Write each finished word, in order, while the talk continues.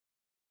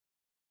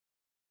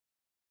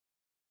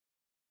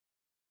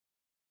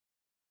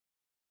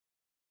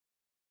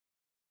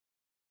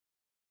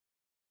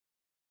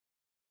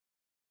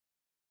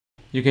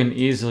you can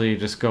easily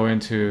just go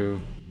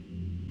into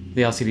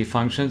the LCD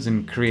functions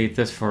and create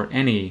this for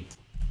any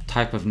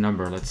type of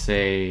number, let's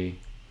say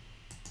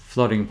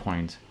floating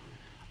point.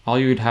 All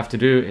you'd have to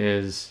do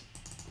is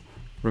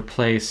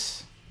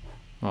replace,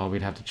 well,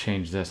 we'd have to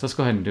change this. Let's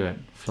go ahead and do it.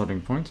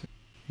 Floating point.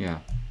 Yeah.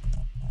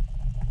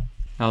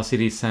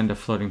 LCD send a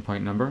floating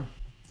point number,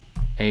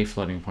 a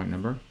floating point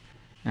number.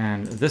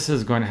 And this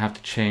is going to have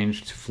to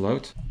change to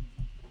float.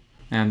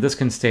 And this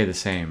can stay the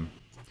same.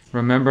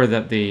 Remember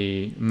that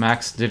the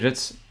max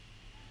digits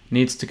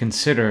needs to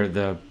consider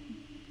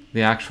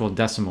the actual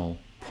decimal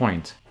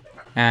point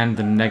and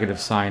the negative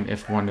sign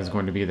if one is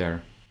going to be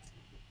there.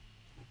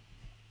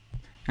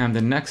 And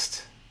the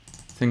next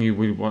thing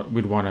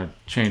we'd want to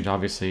change,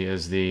 obviously,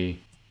 is the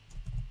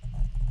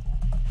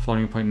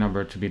floating point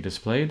number to be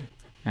displayed,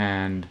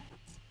 and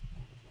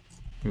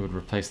we would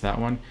replace that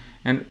one.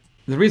 And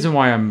the reason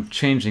why I'm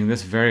changing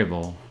this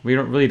variable, we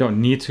really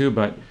don't need to,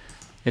 but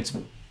it's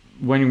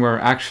when we're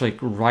actually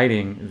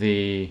writing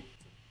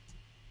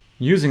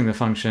using the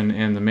function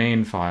in the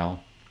main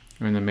file,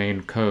 or in the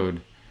main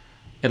code,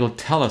 it'll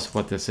tell us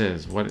what this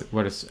is,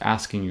 what it's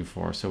asking you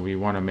for. So we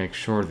want to make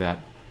sure that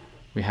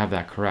we have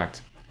that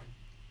correct.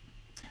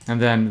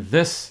 And then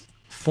this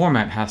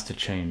format has to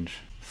change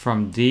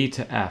from D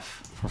to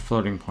F for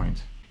floating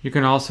point. You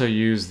can also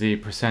use the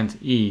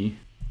 %E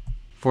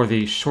for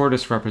the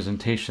shortest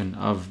representation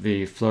of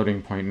the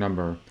floating point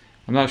number.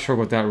 I'm not sure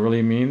what that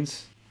really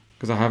means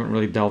because I haven't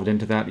really delved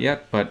into that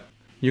yet, but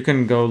you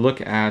can go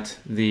look at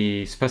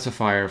the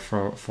specifier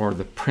for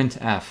the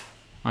printf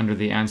under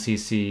the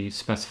ANSI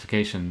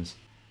specifications,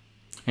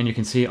 and you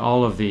can see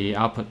all of the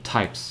output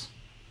types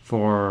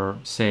for,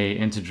 say,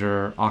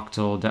 integer,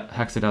 octal,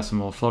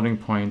 hexadecimal, floating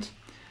point,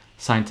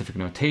 scientific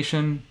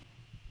notation,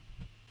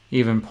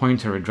 even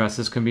pointer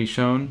addresses can be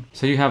shown.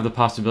 So you have the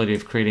possibility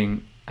of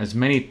creating as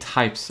many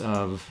types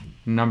of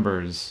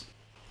numbers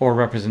or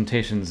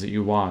representations that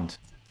you want.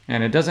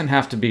 And it doesn't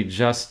have to be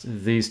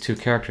just these two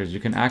characters. You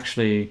can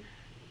actually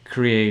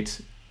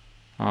create,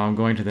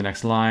 going to the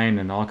next line,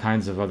 and all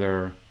kinds of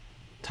other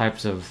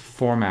types of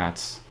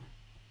formats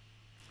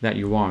that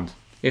you want,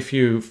 if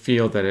you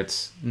feel that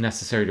it's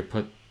necessary to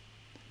put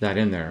that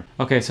in there.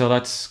 Okay, so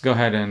let's go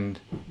ahead and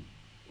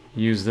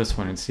use this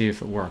one and see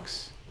if it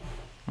works.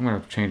 I'm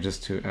going to change this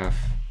to F,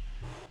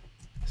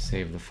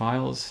 save the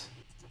files,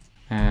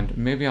 and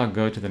maybe I'll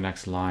go to the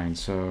next line.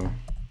 So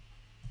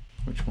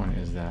which one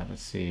is that?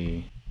 Let's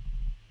see.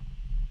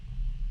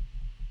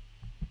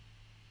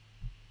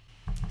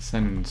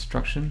 Send an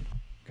instruction.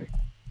 Okay.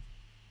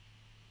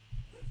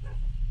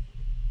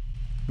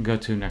 Go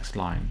to next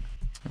line.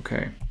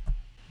 Okay.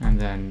 And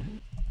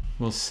then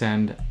we'll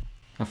send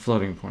a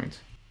floating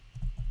point.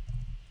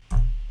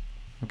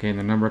 Okay, and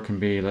the number can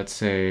be, let's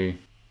say,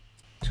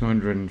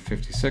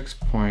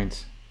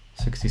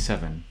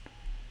 256.67.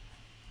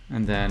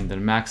 And then the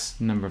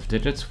max number of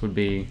digits would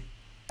be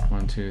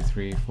 1, 2,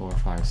 3, 4,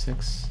 5,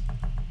 6.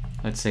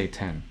 Let's say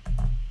 10.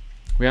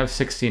 We have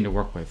 16 to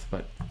work with,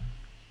 but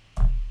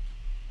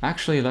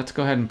actually let's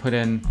go ahead and put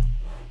in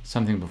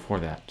something before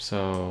that.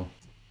 So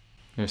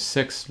there's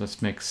 6,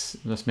 let's make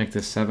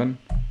this 7,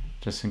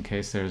 just in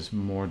case there's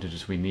more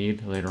digits we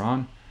need later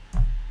on.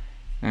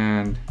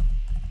 And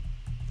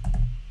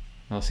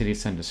LCD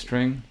send a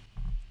string,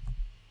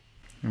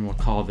 and we'll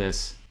call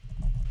this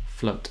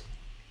float.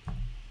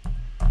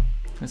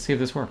 Let's see if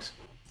this works.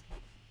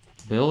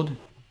 Build.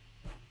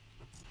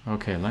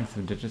 Okay, length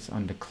of digits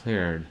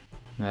undeclared.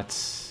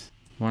 That's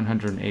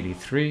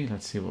 183.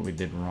 Let's see what we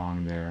did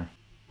wrong there.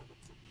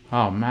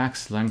 Oh,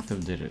 max length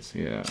of digits,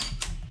 yeah.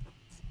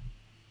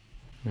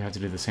 We have to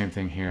do the same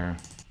thing here,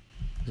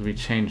 because we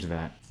changed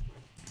that.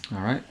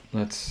 All right,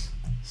 let's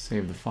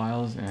save the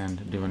files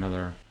and do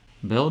another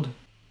build.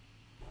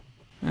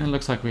 And it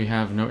looks like we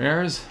have no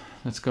errors.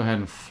 Let's go ahead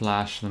and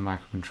flash the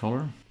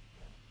microcontroller.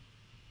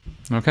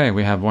 Okay,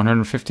 we have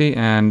 150,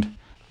 and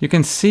you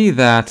can see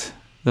that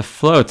the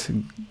float,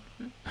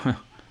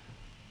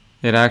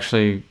 it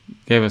actually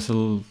gave us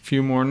a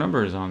few more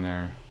numbers on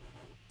there.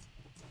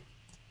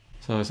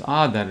 So it's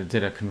odd that it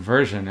did a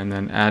conversion and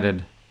then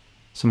added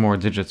some more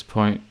digits,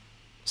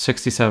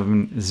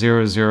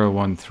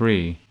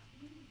 670013.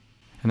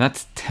 And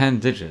that's 10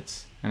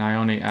 digits. And I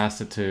only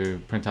asked it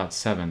to print out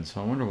 7,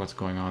 so I wonder what's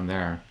going on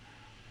there.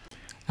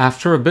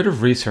 After a bit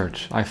of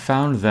research, I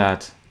found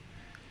that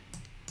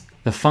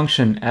the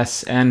function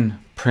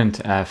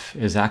snprintf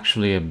is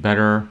actually a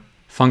better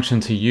function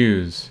to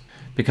use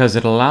because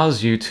it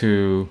allows you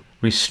to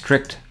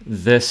restrict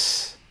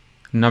this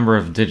number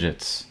of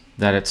digits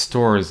that it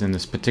stores in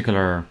this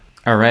particular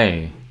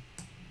array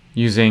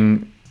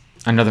using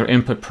another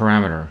input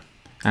parameter.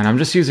 And I'm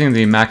just using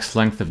the max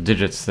length of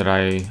digits that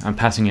I'm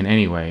passing in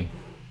anyway,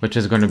 which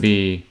is going to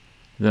be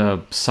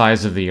the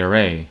size of the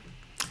array.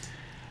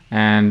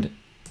 And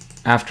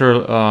after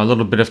a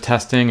little bit of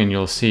testing, and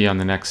you'll see on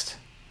the next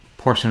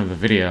portion of the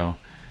video,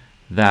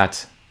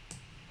 that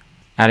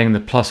adding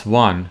the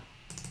 +1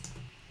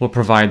 will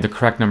provide the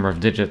correct number of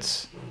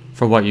digits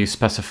for what you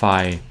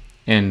specify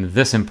in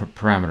this input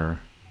parameter.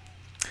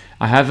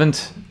 I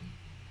haven't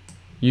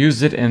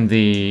use it in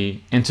the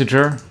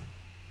integer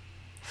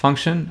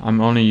function. I'm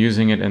only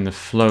using it in the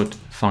float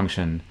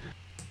function.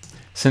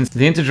 Since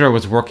the integer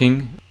was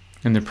working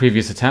in the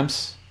previous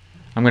attempts,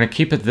 I'm going to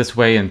keep it this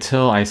way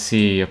until I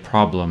see a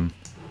problem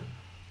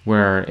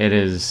where it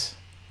is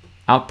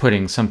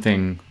outputting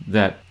something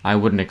that I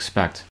wouldn't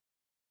expect.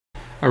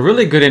 A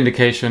really good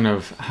indication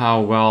of how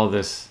well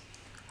this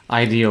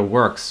idea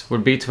works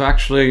would be to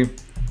actually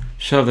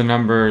show the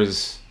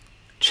numbers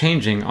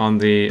changing on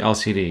the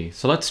LCD.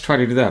 So let's try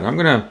to do that. I'm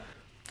going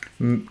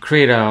to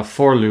create a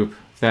for loop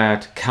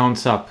that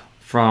counts up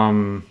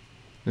from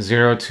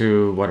 0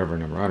 to whatever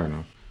number, I don't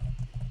know.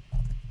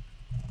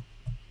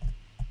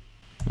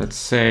 Let's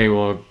say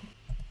we'll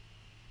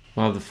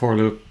have the for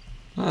loop,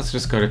 let's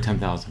just go to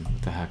 10,000,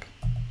 what the heck.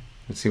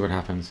 Let's see what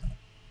happens.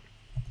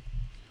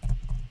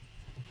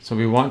 So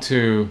we want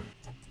to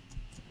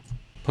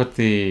put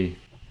the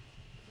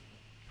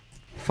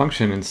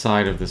function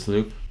inside of this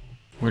loop.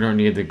 We don't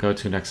need the go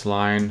to next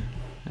line,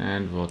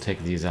 and we'll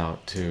take these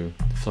out to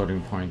the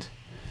floating point.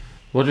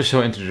 We'll just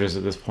show integers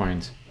at this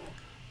point.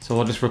 So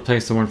we'll just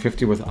replace the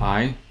 150 with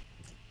I,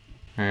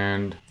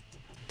 and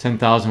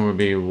 10,000 would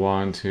be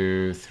 1,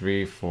 2,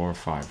 3, 4,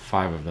 5.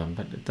 5 of them,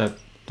 but that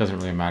doesn't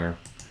really matter.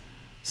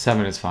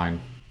 7 is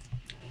fine.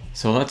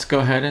 So let's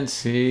go ahead and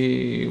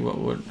see what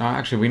would...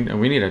 actually,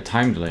 we need a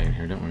time delay in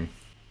here, don't we?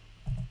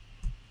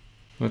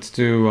 Let's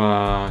do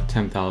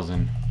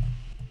 10,000.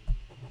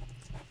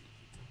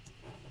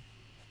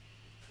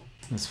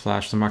 Let's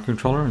flash the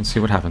microcontroller and see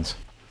what happens.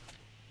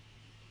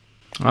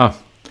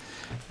 Oh,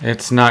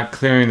 it's not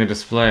clearing the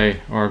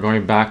display or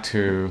going back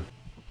to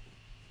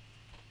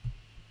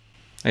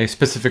a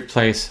specific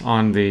place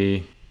on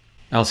the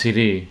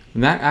LCD.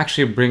 And that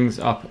actually brings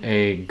up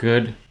a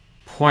good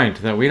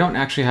point that we don't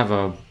actually have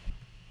a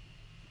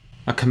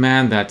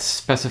command that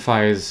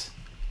specifies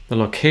the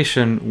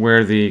location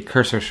where the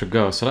cursor should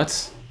go. So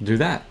let's do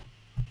that.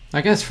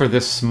 I guess for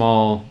this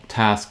small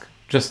task,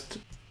 just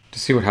to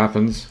see what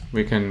happens,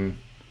 we can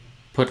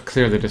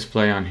clear the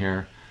display on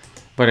here,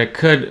 but it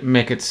could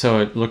make it so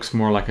it looks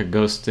more like a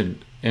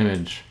ghosted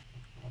image.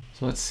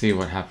 So let's see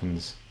what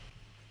happens.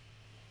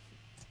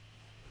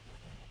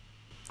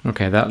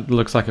 Okay, that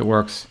looks like it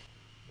works.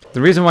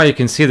 The reason why you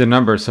can see the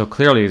numbers so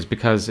clearly is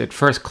because it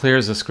first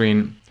clears the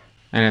screen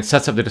and it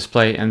sets up the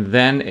display, and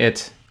then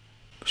it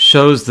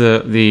shows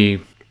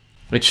the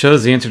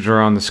integer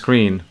on the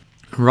screen.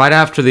 Right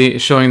after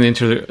showing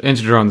the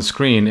integer on the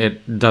screen,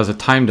 it does a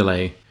time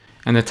delay,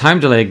 and the time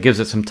delay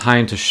gives it some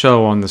time to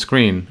show on the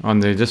screen,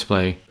 on the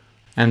display,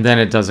 and then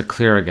it does a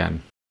clear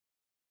again.